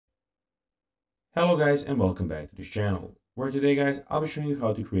Hello guys and welcome back to this channel, where today guys I'll be showing you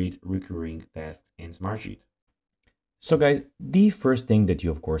how to create recurring tasks in Smartsheet. So guys, the first thing that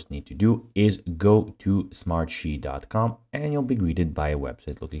you of course need to do is go to smartsheet.com and you'll be greeted by a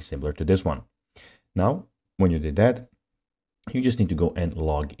website looking similar to this one. Now, when you did that, you just need to go and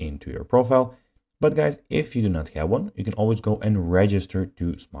log into your profile. But guys, if you do not have one, you can always go and register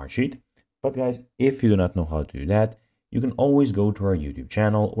to Smartsheet. But guys, if you do not know how to do that, you can always go to our YouTube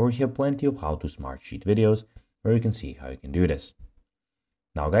channel where we have plenty of how to Smartsheet videos where you can see how you can do this.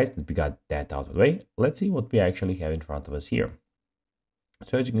 Now guys, that we got that out of the way, let's see what we actually have in front of us here.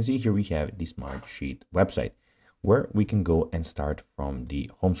 So as you can see here, we have the Smartsheet website where we can go and start from the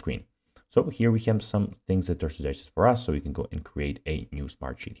home screen. So here we have some things that are suggested for us. So we can go and create a new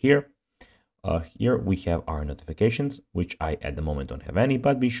Smartsheet here. Here we have our notifications, which I at the moment don't have any,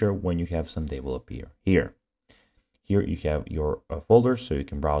 but be sure when you have some, they will appear here. Here you have your folders, so you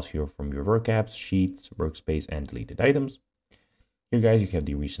can browse here from your work apps, sheets, workspace, and deleted items. Here guys, you have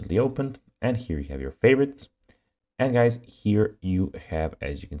the recently opened, and here you have your favorites. And guys, here you have,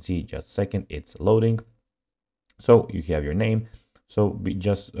 as you can see, just a second, it's loading. So you have your name. So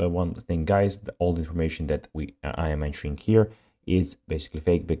just one thing guys, all the information that I am entering here is basically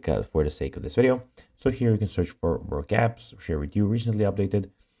fake because for the sake of this video. So here you can search for work apps, share with you, recently updated.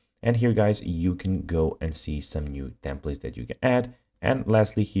 And here guys, you can go and see some new templates that you can add. And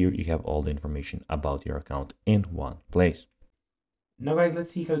lastly, here you have all the information about your account in one place. Now guys,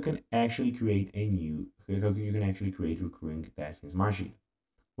 let's see how you can actually create recurring tasks in Smartsheet.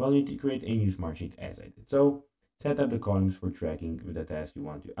 Well, you need to create a new Smartsheet as I did. So set up the columns for tracking the task you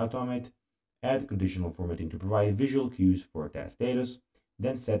want to automate, add conditional formatting to provide visual cues for task status,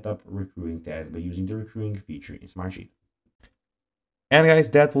 then set up recurring tasks by using the recurring feature in Smartsheet. And guys,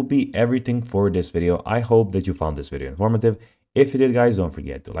 that will be everything for this video. I hope that you found this video informative. If you did guys, don't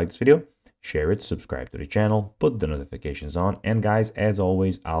forget to like this video, share it, subscribe to the channel, put the notifications on, and guys, as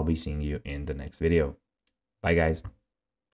always, I'll be seeing you in the next video. Bye guys.